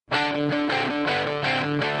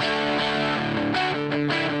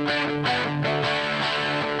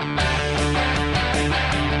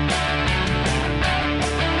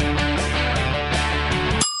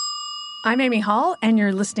I'm Amy Hall, and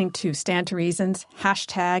you're listening to Stand to Reason's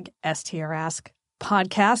 #STRask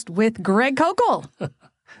podcast with Greg Kokel.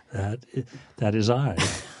 That is I.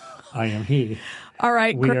 I am he. All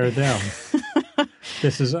right. We are them.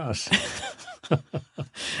 This is us.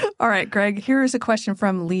 All right, Greg, here is a question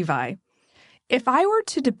from Levi. If I were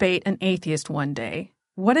to debate an atheist one day,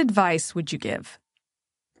 what advice would you give?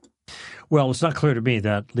 Well, it's not clear to me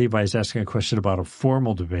that Levi is asking a question about a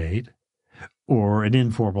formal debate or an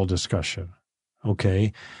informal discussion.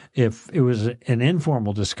 Okay? If it was an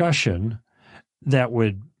informal discussion,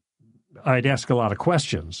 I'd ask a lot of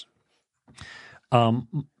questions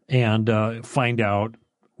and find out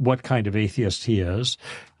what kind of atheist he is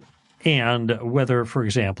and whether, for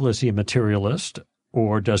example, is he a materialist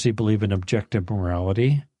or does he believe in objective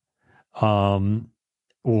morality, or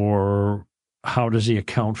how does he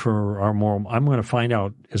account for our moral? I'm going to find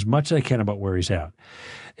out as much as I can about where he's at.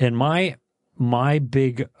 And my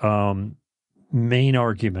big main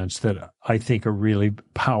arguments that I think are really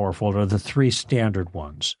powerful are the three standard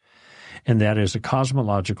ones. And that is a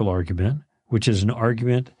cosmological argument, which is an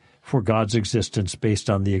argument for God's existence based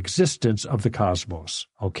on the existence of the cosmos.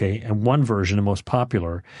 Okay? And one version, the most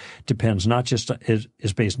popular, is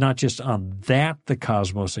based not just on that the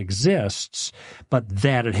cosmos exists, but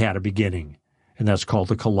that it had a beginning. And that's called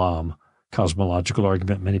the Kalam cosmological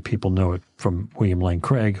argument. Many people know it from William Lane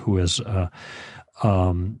Craig, who has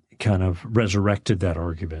kind of resurrected that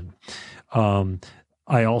argument.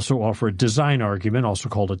 I also offer a design argument, also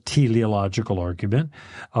called a teleological argument,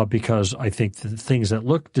 because I think the things that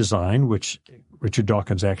look design, which Richard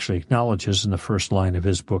Dawkins actually acknowledges in the first line of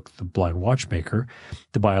his book, The Blind Watchmaker,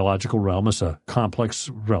 the biological realm is a complex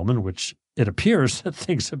realm in which it appears that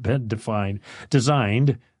things have been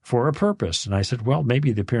designed for a purpose. And I said, well,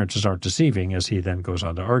 maybe the appearances aren't deceiving, as he then goes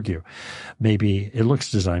on to argue. Maybe it looks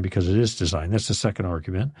designed because it is designed. That's the second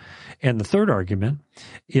argument. And the third argument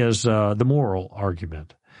is the moral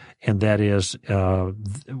argument. And that is,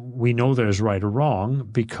 we know there's right or wrong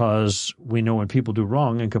because we know when people do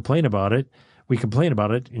wrong and complain about it, we complain about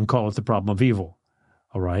it and call it the problem of evil.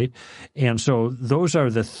 All right? And so those are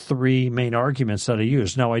the three main arguments that I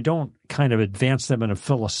use. Now, I don't kind of advance them in a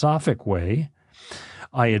philosophic way.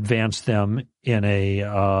 I advance them in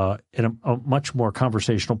a much more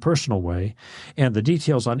conversational, personal way. And the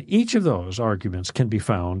details on each of those arguments can be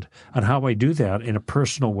found, on how I do that in a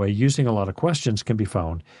personal way, using a lot of questions, can be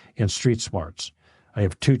found in Street Smarts. I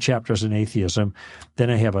have 2 chapters on atheism. Then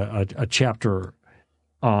I have a chapter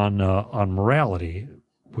on morality,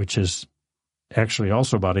 which is actually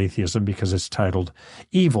also about atheism because it's titled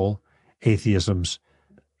Evil, Atheism's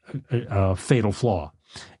Fatal Flaw.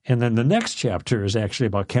 And then the next chapter is actually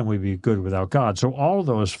about can we be good without God. So all of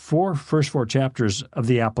those first four chapters of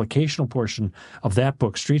the applicational portion of that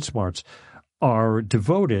book, Street Smarts, are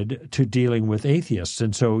devoted to dealing with atheists.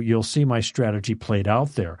 And so you'll see my strategy played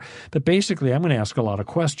out there. But basically, I'm going to ask a lot of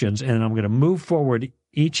questions, and I'm going to move forward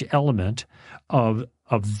each element of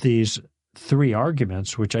these three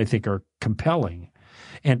arguments, which I think are compelling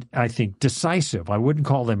and I think decisive. I wouldn't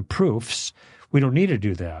call them proofs. We don't need to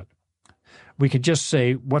do that. We could just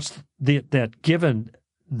say, that given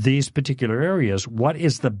these particular areas, what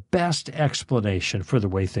is the best explanation for the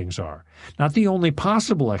way things are? Not the only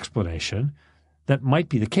possible explanation. That might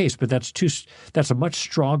be the case, but that's a much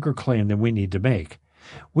stronger claim than we need to make.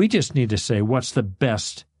 We just need to say, what's the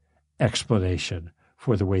best explanation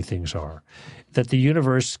for the way things are? That the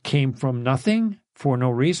universe came from nothing for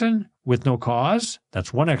no reason, with no cause,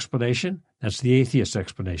 that's one explanation. That's the atheist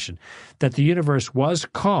explanation. That the universe was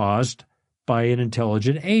caused by an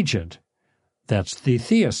intelligent agent. That's the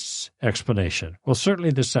theist's explanation. Well, certainly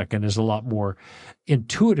the second is a lot more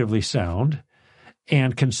intuitively sound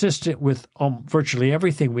and consistent with virtually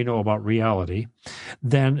everything we know about reality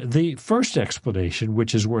than the first explanation,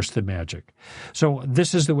 which is worse than magic. So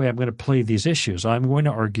this is the way I'm going to play these issues. I'm going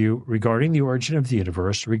to argue regarding the origin of the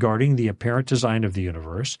universe, regarding the apparent design of the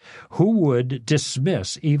universe. Who would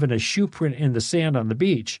dismiss even a shoe print in the sand on the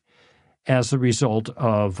beach as the result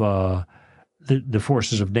of the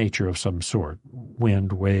forces of nature of some sort?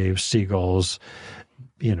 Wind, waves, seagulls.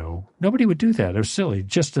 Nobody would do that. It was silly.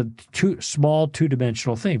 Just a small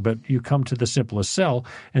two-dimensional thing. But you come to the simplest cell,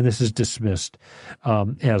 and this is dismissed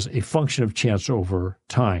as a function of chance over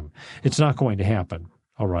time. It's not going to happen,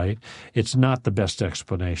 all right? It's not the best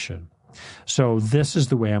explanation. So this is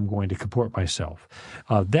the way I'm going to comport myself.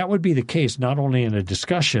 That would be the case not only in a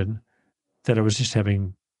discussion that I was just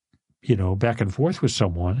having, back and forth with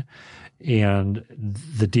someone, and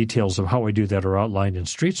the details of how I do that are outlined in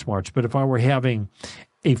Street Smarts, but if I were having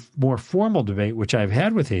a more formal debate, which I've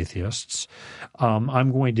had with atheists,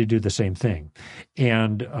 I'm going to do the same thing.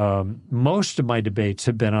 And most of my debates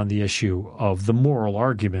have been on the issue of the moral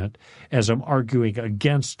argument as I'm arguing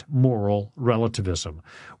against moral relativism,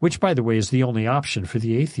 which, by the way, is the only option for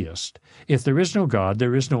the atheist. If there is no God,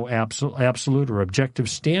 there is no absolute or objective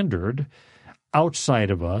standard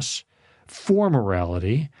outside of us for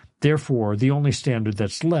morality. Therefore, the only standard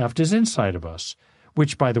that's left is inside of us,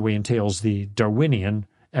 which, by the way, entails the Darwinian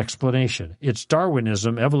explanation. It's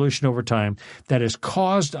Darwinism, evolution over time, that has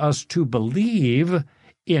caused us to believe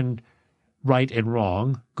in right and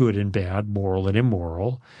wrong, good and bad, moral and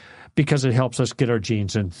immoral, because it helps us get our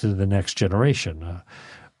genes into the next generation.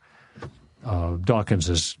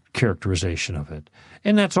 Dawkins's characterization of it.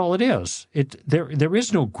 And that's all it is. There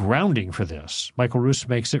is no grounding for this. Michael Ruse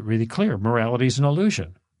makes it really clear. Morality is an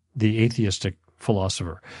illusion. The atheistic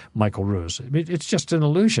philosopher, Michael Ruse. It's just an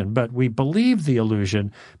illusion, but we believe the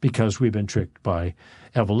illusion because we've been tricked by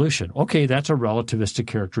evolution. Okay, that's a relativistic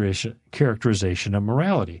characterization of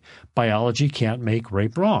morality. Biology can't make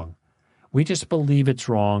rape wrong. We just believe it's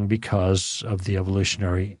wrong because of the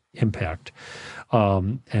evolutionary impact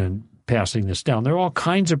and passing this down. There are all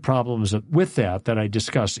kinds of problems with that I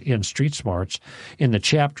discuss in Street Smarts in the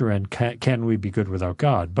chapter, and Can We Be Good Without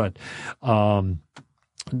God? But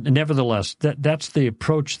nevertheless, that's the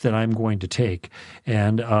approach that I'm going to take,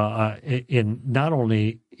 and in not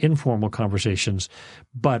only informal conversations,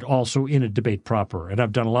 but also in a debate proper. And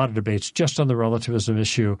I've done a lot of debates just on the relativism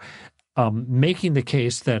issue, making the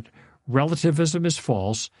case that relativism is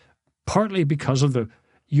false, partly because of the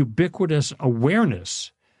ubiquitous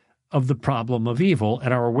awareness of the problem of evil,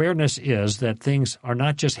 and our awareness is that things are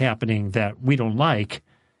not just happening that we don't like,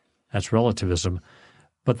 that's relativism,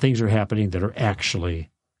 but things are happening that are actually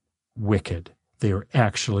wicked. They are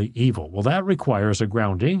actually evil. Well, that requires a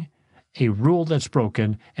grounding, a rule that's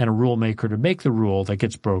broken, and a rule maker to make the rule that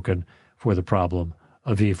gets broken for the problem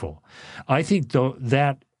of evil. I think, though,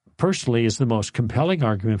 that personally is the most compelling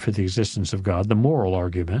argument for the existence of God, the moral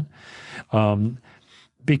argument,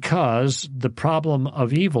 because the problem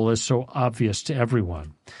of evil is so obvious to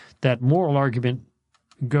everyone. That moral argument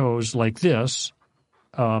goes like this.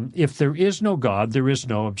 If there is no God, there is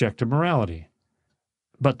no objective morality.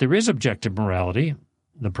 But there is objective morality.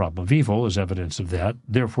 The problem of evil is evidence of that.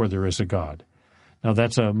 Therefore, there is a God. Now,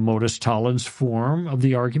 that's a modus tollens form of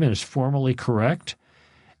the argument. It's formally correct.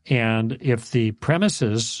 And if the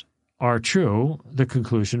premises are true, the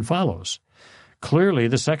conclusion follows. Clearly,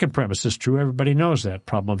 the second premise is true. Everybody knows that.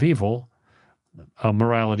 Problem of evil,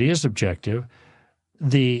 morality is objective.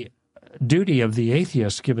 The duty of the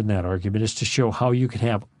atheist, given that argument, is to show how you can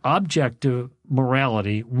have objective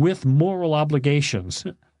morality with moral obligations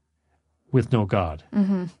with no God.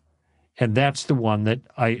 Mm-hmm. And that's the one that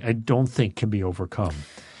I don't think can be overcome.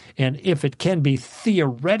 And if it can be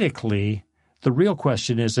theoretically, the real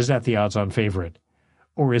question is that the odds-on favorite?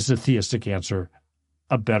 Or is the theistic answer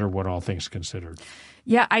a better one, all things considered?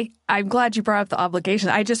 Yeah, I'm glad you brought up the obligation.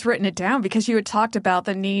 I just written it down because you had talked about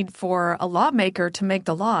the need for a lawmaker to make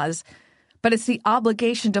the laws, but it's the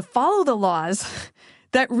obligation to follow the laws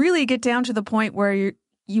that really get down to the point where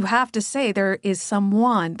you have to say there is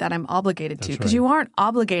someone that I'm obligated to, because you aren't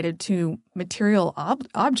obligated to material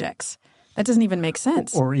objects. That doesn't even make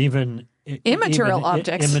sense. Or even immaterial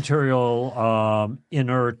objects. Immaterial,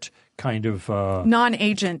 inert kind of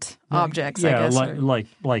non-agent objects, yeah, I guess.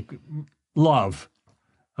 like love.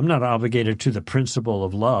 I'm not obligated to the principle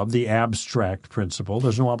of love, the abstract principle.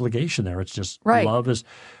 There's no obligation there. It's just love is.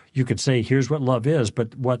 You could say, here's what love is,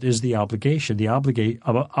 but what is the obligation? The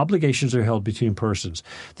obligations are held between persons.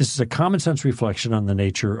 This is a common sense reflection on the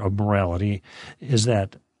nature of morality, is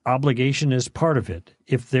that obligation is part of it.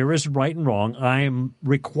 If there is right and wrong, I am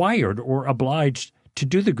required or obliged to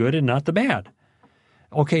do the good and not the bad.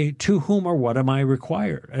 Okay, to whom or what am I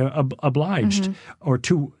obliged? Mm-hmm. Or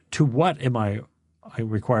to what am I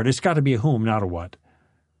required? It's got to be a whom, not a what.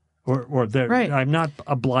 I'm not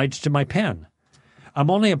obliged to my pen. I'm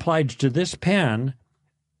only obliged to this pen,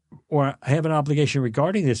 or I have an obligation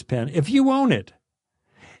regarding this pen, if you own it.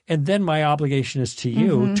 And then my obligation is to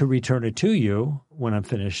you to return it to you when I'm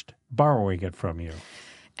finished borrowing it from you.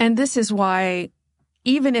 And this is why,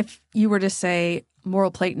 even if you were to say moral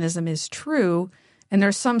Platonism is true, and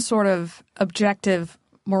there's some sort of objective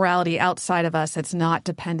morality outside of us that's not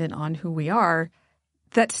dependent on who we are,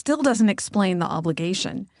 that still doesn't explain the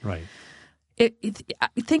obligation. Right.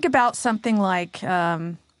 Think about something like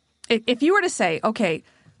if you were to say, okay,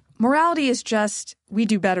 morality is just we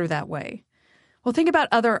do better that way. Well, think about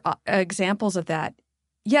other examples of that.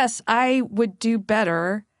 Yes, I would do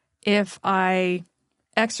better if I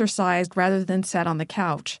exercised rather than sat on the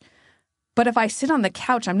couch. But if I sit on the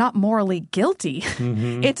couch, I'm not morally guilty.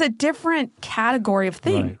 Mm-hmm. It's a different category of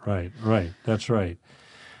thing. Right. That's right.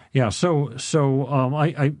 Yeah. So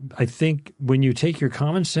I think when you take your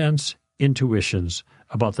common sense intuitions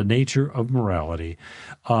about the nature of morality,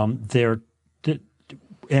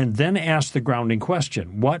 and then ask the grounding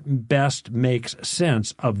question, what best makes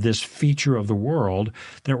sense of this feature of the world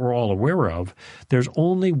that we're all aware of? There's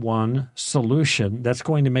only one solution that's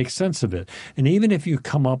going to make sense of it. And even if you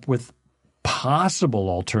come up with possible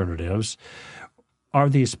alternatives, are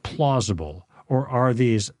these plausible, or are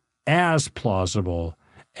these as plausible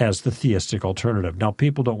as the theistic alternative? Now,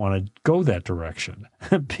 people don't want to go that direction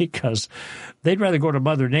because they'd rather go to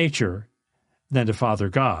Mother Nature than to Father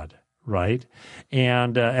God. Right?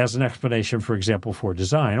 And as an explanation, for example, for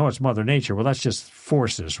design, it's Mother Nature. Well, that's just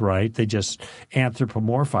forces, right? They just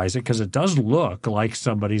anthropomorphize it because it does look like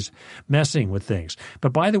somebody's messing with things.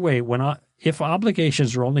 But by the way, if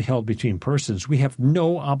obligations are only held between persons, we have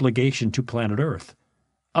no obligation to planet Earth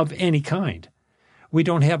of any kind. We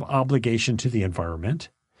don't have obligation to the environment.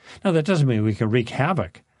 Now, that doesn't mean we can wreak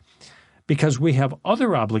havoc because we have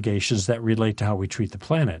other obligations that relate to how we treat the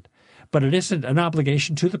planet. But it isn't an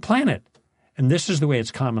obligation to the planet. And this is the way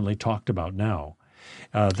it's commonly talked about now,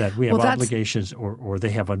 that we have obligations or they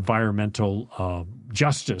have environmental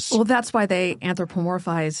justice. Well, that's why they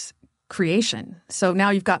anthropomorphize creation. So now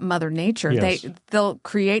you've got Mother Nature. Yes. They'll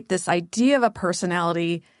create this idea of a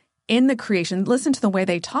personality in the creation. Listen to the way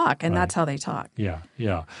they talk, and that's how they talk.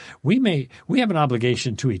 Yeah. We have an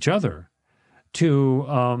obligation to each other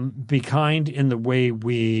to be kind in the way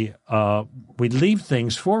we leave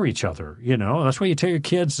things for each other. That's why you tell your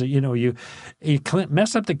kids that, you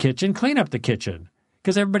mess up the kitchen, clean up the kitchen,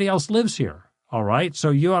 because everybody else lives here. All right,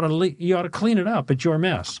 so you ought to clean it up. It's your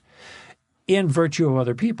mess, in virtue of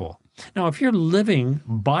other people. Now, if you're living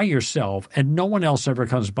by yourself and no one else ever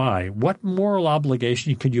comes by, what moral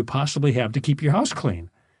obligation could you possibly have to keep your house clean?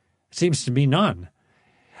 It seems to me none.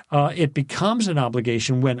 It becomes an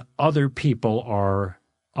obligation when other people are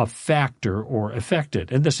a factor or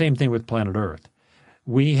affected. And the same thing with planet Earth.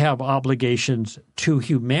 We have obligations to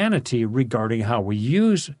humanity regarding how we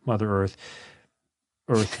use Mother Earth.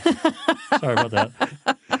 Sorry about that.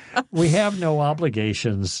 We have no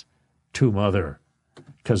obligations to Mother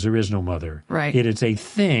because there is no Mother. Right. It is a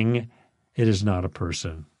thing. It is not a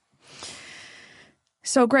person.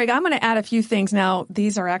 So, Greg, I'm going to add a few things now.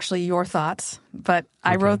 These are actually your thoughts, but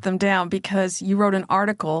I wrote them down because you wrote an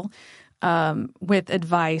article with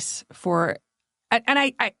advice for – and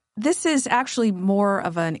I this is actually more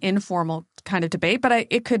of an informal kind of debate, but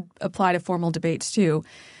it could apply to formal debates too.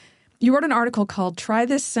 You wrote an article called Try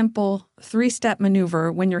This Simple 3-Step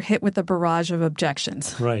Maneuver When You're Hit with a Barrage of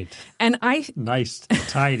Objections. Right. And Nice,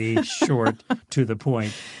 tidy, short, to the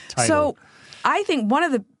point title. So I think one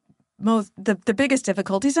of the biggest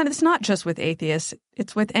difficulties, and it's not just with atheists,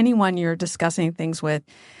 it's with anyone you're discussing things with,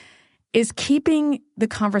 is keeping the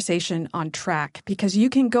conversation on track, because you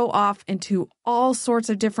can go off into all sorts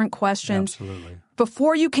of different questions. Absolutely.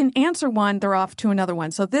 Before you can answer one, they're off to another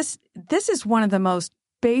one. So this is one of the most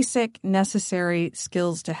basic, necessary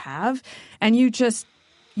skills to have. And you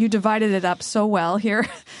divided it up so well here.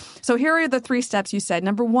 So here are the 3 steps you said.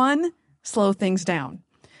 Number 1, slow things down.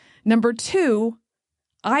 Number 2,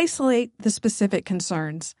 isolate the specific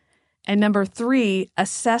concerns. And number 3,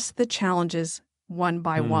 assess the challenges one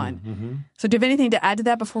by one. Mm-hmm. So do you have anything to add to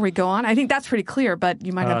that before we go on? I think that's pretty clear, but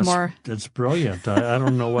you might have more. It's brilliant. I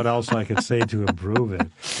don't know what else I could say to improve it.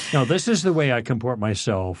 No, this is the way I comport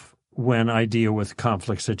myself when I deal with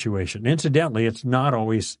conflict situation. Incidentally, it's not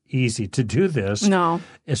always easy to do this. No.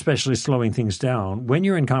 Especially slowing things down when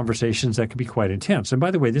you're in conversations that can be quite intense. And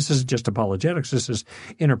by the way, this isn't just apologetics. This is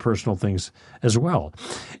interpersonal things as well.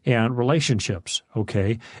 And relationships,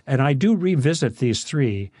 okay? And I do revisit these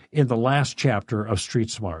 3 in the last chapter of Street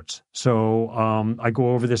Smarts. So I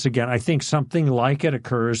go over this again. I think something like it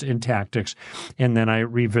occurs in Tactics, and then I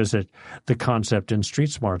revisit the concept in Street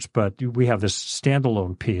Smarts. But we have this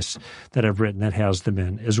standalone piece that I've written that has them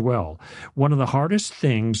in as well. One of the hardest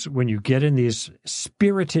things when you get in these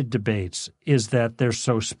spirited debates is that they're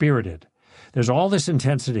so spirited. There's all this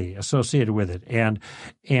intensity associated with it. And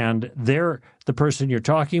the person you're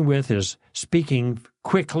talking with is speaking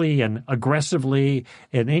quickly and aggressively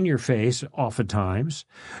and in your face oftentimes.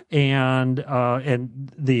 And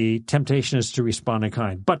the temptation is to respond in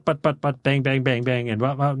kind. But, bang, bang, bang, bang. And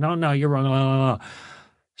no, you're wrong. Blah, blah, blah.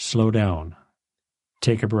 Slow down.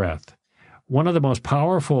 Take a breath. One of the most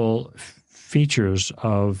powerful features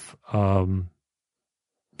of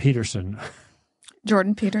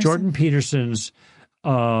Jordan Peterson's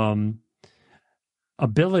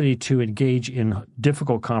ability to engage in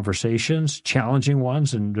difficult conversations, challenging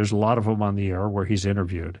ones, and there's a lot of them on the air where he's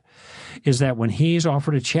interviewed, is that when he's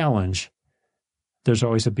offered a challenge, there's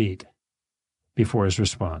always a beat before his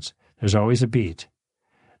response. There's always a beat.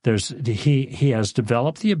 He has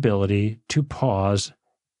developed the ability to pause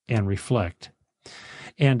and reflect.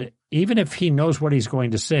 And even if he knows what he's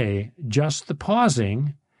going to say, just the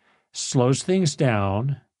pausing slows things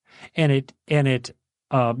down, and it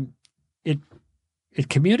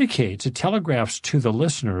communicates, it telegraphs to the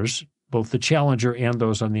listeners, both the challenger and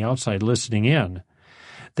those on the outside listening in,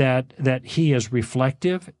 that he is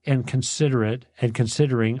reflective and considerate and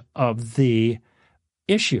considering of the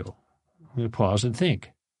issue. You pause and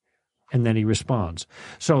think, and then he responds.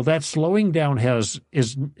 So that slowing down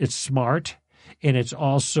it's smart, and it's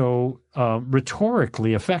also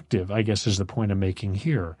rhetorically effective, I guess is the point I'm making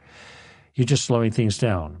here. You're just slowing things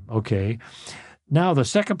down, okay? Now, the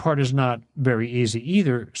second part is not very easy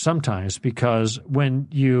either sometimes, because when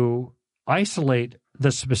you isolate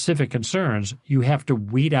the specific concerns, you have to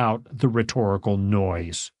weed out the rhetorical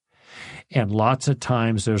noise. And lots of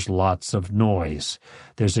times there's lots of noise.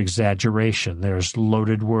 There's exaggeration. There's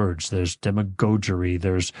loaded words. There's demagoguery.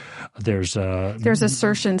 There's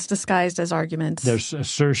assertions disguised as arguments. There's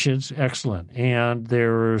assertions, excellent. And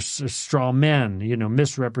there's straw men,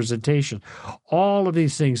 misrepresentation. All of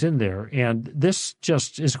these things in there. And this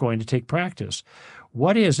just is going to take practice.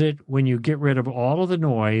 What is it when you get rid of all of the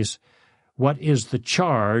noise? What is the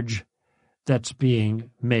charge that's being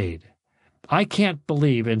made? I can't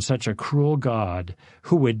believe in such a cruel God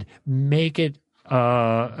who would make it,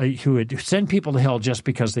 who would send people to hell just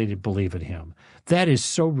because they didn't believe in him. That is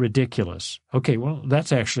so ridiculous. Okay, well,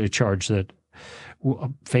 that's actually a charge that a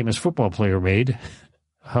famous football player made.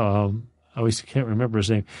 I always can't remember his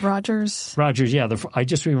name. Rogers, yeah. I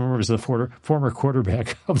just remember as the former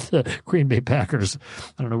quarterback of the Green Bay Packers.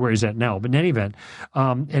 I don't know where he's at now, but in any event,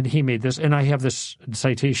 and he made this, and I have this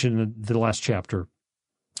citation in the last chapter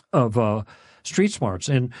of Street Smarts.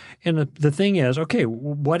 And the thing is, okay,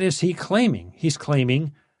 what is he claiming? He's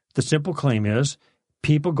claiming, the simple claim is,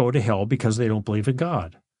 people go to hell because they don't believe in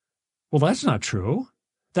God. Well, that's not true.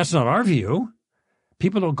 That's not our view.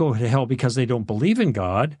 People don't go to hell because they don't believe in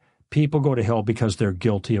God. People go to hell because they're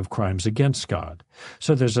guilty of crimes against God.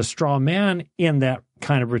 So there's a straw man in that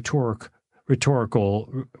kind of rhetorically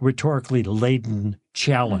laden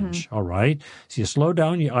challenge, all right? So you slow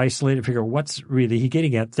down, you isolate it, figure out what's really he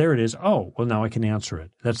getting at. There it is. Oh, well, now I can answer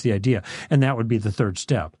it. That's the idea. And that would be the third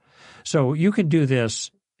step. So you can do this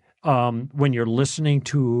when you're listening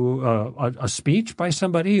to a speech by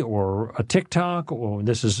somebody or a TikTok, or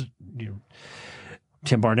this is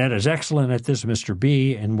Tim Barnett is excellent at this, Mr.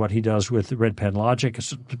 B, and what he does with Red Pen Logic.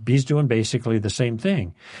 He's doing basically the same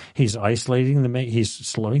thing. He's isolating he's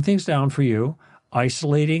slowing things down for you,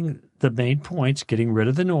 isolating the main points, getting rid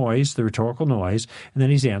of the noise, the rhetorical noise, and then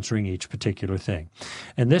he's answering each particular thing.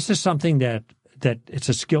 And this is something that it's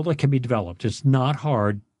a skill that can be developed. It's not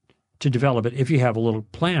hard to develop it if you have a little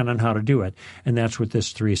plan on how to do it, and that's what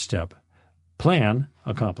this 3-step plan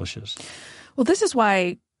accomplishes. Well, this is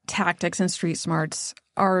why tactics and street smarts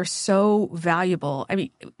are so valuable. I mean,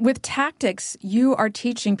 with tactics, you are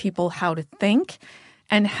teaching people how to think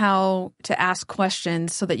and how to ask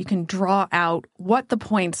questions so that you can draw out what the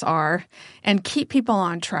points are and keep people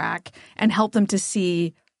on track and help them to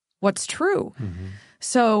see what's true. Mm-hmm.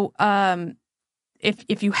 So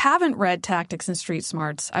if you haven't read Tactics and Street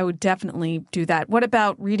Smarts, I would definitely do that. What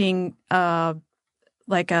about reading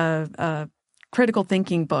like a critical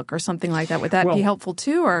thinking book or something like that? Would that be helpful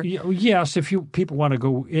too? Or yes, if people want to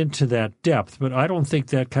go into that depth, but I don't think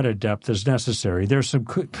that kind of depth is necessary. There's some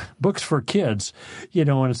books for kids,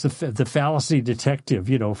 and it's the fallacy detective,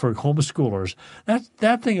 for homeschoolers.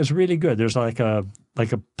 That thing is really good. There's like a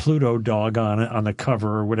Pluto dog on the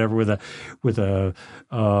cover or whatever with a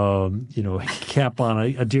cap on,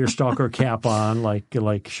 a deerstalker cap on,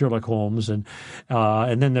 like Sherlock Holmes, and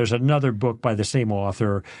then there's another book by the same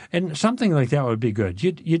author, and something like that would be good.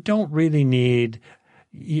 You don't really need,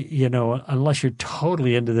 unless you're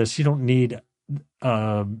totally into this, you don't need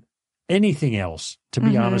anything else, to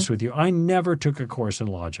be honest with you. I never took a course in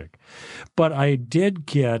logic, but I did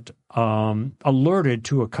get alerted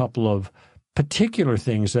to a couple of particular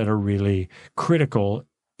things that are really critical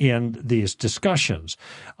in these discussions.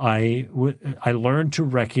 I learned to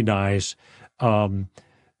recognize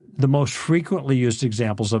the most frequently used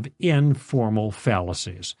examples of informal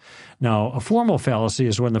fallacies. Now, a formal fallacy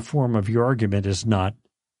is when the form of your argument is not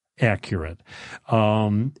accurate.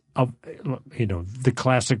 The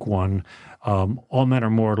classic one, all men are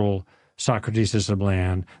mortal, Socrates is a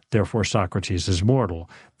man, therefore Socrates is mortal.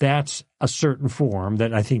 That's a certain form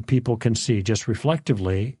that I think people can see just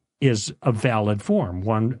reflectively is a valid form.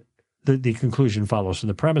 The conclusion follows from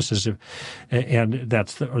the premises, and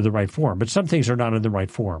that's the right form. But some things are not in the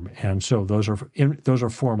right form, and so those are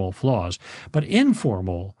formal flaws. But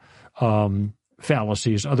informal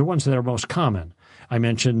fallacies are the ones that are most common. I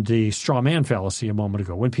mentioned the straw man fallacy a moment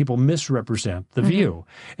ago, when people misrepresent the view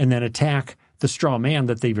and then attack the straw man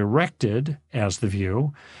that they've erected as the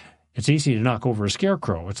view. It's easy to knock over a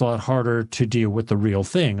scarecrow. It's a lot harder to deal with the real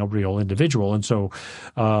thing, a real individual. And so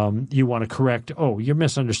you want to correct, you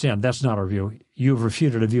misunderstand. That's not our view. You've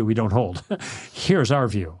refuted a view we don't hold. Here's our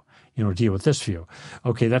view. Deal with this view.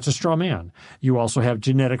 Okay, that's a straw man. You also have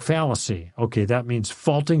genetic fallacy. Okay, that means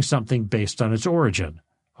faulting something based on its origin.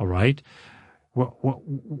 All right?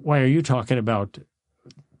 Why are you talking about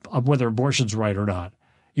whether abortion's right or not?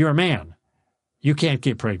 You're a man. You can't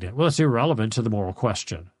get pregnant. Well, it's irrelevant to the moral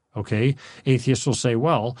question. Okay? Atheists will say,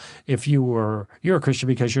 well, if you're a Christian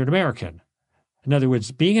because you're an American. In other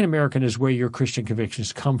words, being an American is where your Christian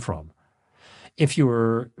convictions come from. If you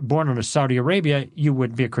were born in Saudi Arabia, you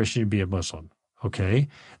wouldn't be a Christian, you'd be a Muslim. Okay?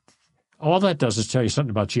 All that does is tell you something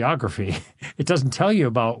about geography. It doesn't tell you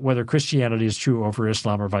about whether Christianity is true over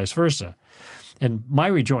Islam or vice versa. And my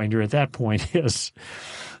rejoinder at that point is,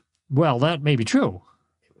 well, that may be true,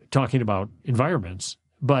 talking about environments.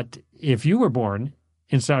 But if you were born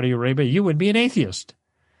in Saudi Arabia, you would be an atheist.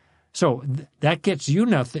 So that gets you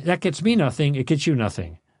nothing. That gets me nothing. It gets you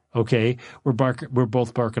nothing. Okay? We're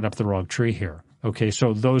both barking up the wrong tree here. Okay?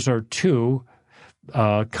 So those are two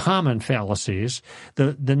common fallacies.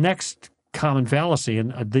 The next common fallacy,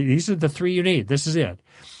 and these are the three you need. This is it.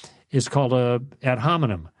 Is called ad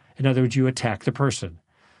hominem. In other words, you attack the person.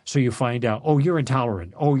 So you find out, you're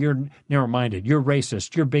intolerant. You're narrow-minded. You're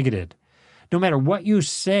racist. You're bigoted. No matter what you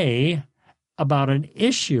say about an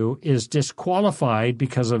issue is disqualified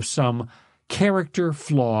because of some character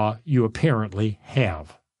flaw you apparently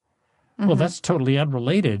have. Mm-hmm. Well, that's totally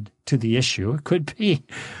unrelated to the issue. It could be.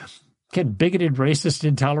 Can bigoted, racist,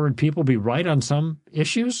 intolerant people be right on some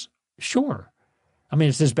issues? Sure. I mean,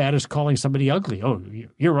 it's as bad as calling somebody ugly. Oh,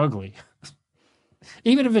 you're ugly.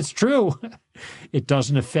 Even if it's true, it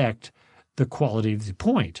doesn't affect the quality of the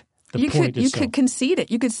point. You could concede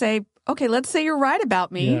it. You could say, okay, let's say you're right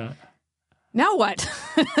about me. Yeah. Now what?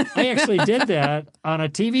 I actually did that on a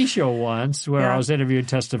TV show once where I was interviewed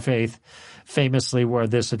Test of Faith, famously where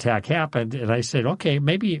this attack happened. And I said, okay,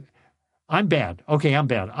 maybe I'm bad. Okay, I'm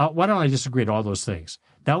bad. Why don't I disagree to all those things?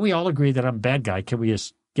 Now we all agree that I'm a bad guy. Can we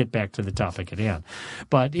just get back to the topic at hand?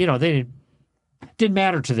 But, they didn't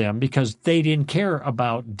matter to them because they didn't care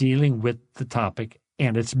about dealing with the topic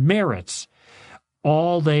and its merits.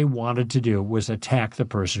 All they wanted to do was attack the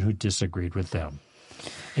person who disagreed with them.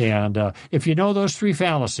 And if you know those three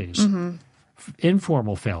fallacies,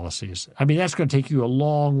 informal fallacies, I mean, that's going to take you a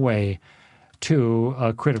long way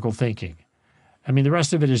to critical thinking. I mean, the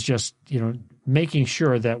rest of it is just, making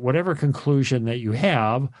sure that whatever conclusion that you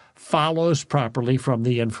have follows properly from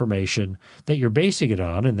the information that you're basing it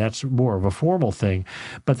on, and that's more of a formal thing.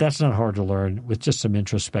 But that's not hard to learn with just some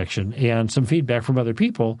introspection and some feedback from other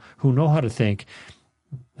people who know how to think.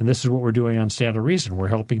 And this is what we're doing on Stand to Reason. We're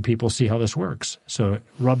helping people see how this works. So it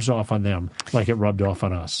rubs off on them like it rubbed off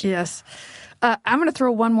on us. Yes. I'm going to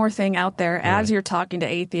throw one more thing out there as you're talking to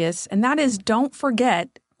atheists, and that is don't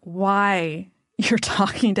forget why you're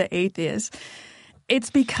talking to atheists. It's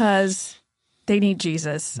because they need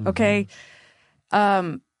Jesus, okay?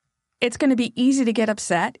 It's going to be easy to get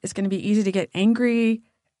upset. It's going to be easy to get angry.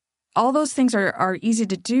 All those things are easy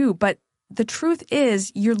to do, but the truth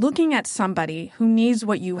is you're looking at somebody who needs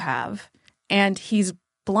what you have, and he's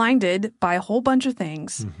blinded by a whole bunch of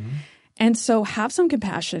things. And so have some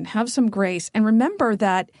compassion, have some grace, and remember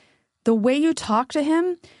that the way you talk to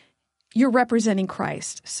him, you're representing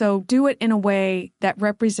Christ. So do it in a way that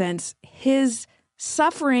represents his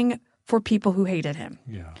suffering for people who hated him.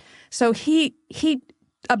 Yeah. So he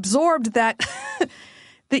absorbed that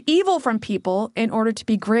the evil from people in order to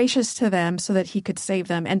be gracious to them so that he could save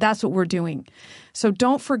them. And that's what we're doing. So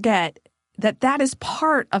don't forget that is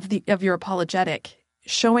part of your apologetic,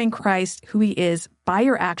 showing Christ who he is by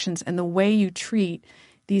your actions and the way you treat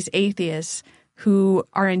these atheists who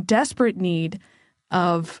are in desperate need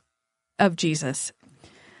of Jesus.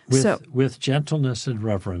 With gentleness and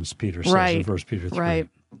reverence, Peter says in 1 Peter 3. Right.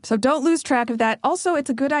 So don't lose track of that. Also,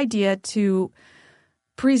 it's a good idea to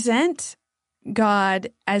present God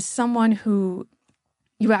as someone who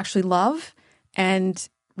you actually love and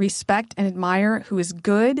respect and admire, who is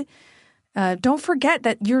good. Don't forget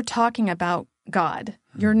that you're talking about God.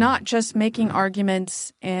 You're not just making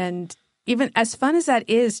arguments and even as fun as that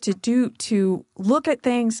is to look at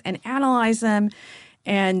things and analyze them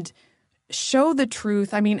and show the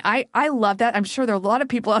truth. I mean, I love that. I'm sure there are a lot of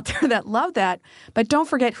people out there that love that, but don't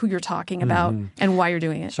forget who you're talking about and why you're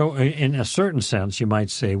doing it. So in a certain sense, you might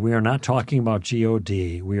say we are not talking about God.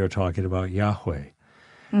 We are talking about Yahweh.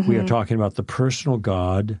 We are talking about the personal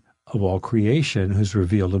God of all creation who's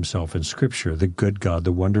revealed himself in Scripture, the good God,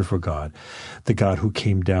 the wonderful God, the God who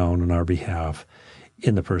came down on our behalf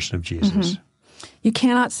in the person of Jesus. You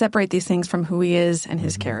cannot separate these things from who he is and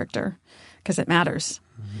his character because it matters.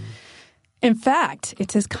 In fact,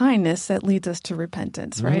 it's his kindness that leads us to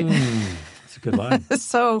repentance, right? That's a good line.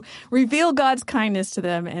 So reveal God's kindness to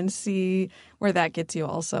them and see where that gets you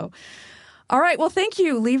also. All right. Well, thank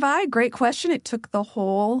you, Levi. Great question. It took the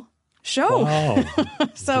whole show. Wow.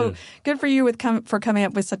 So good for you for coming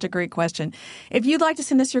up with such a great question. If you'd like to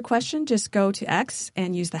send us your question, just go to X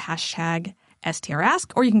and use the hashtag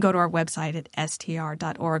STRask, or you can go to our website at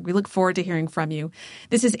str.org. We look forward to hearing from you.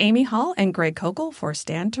 This is Amy Hall and Greg Kokel for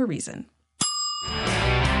Stand to Reason.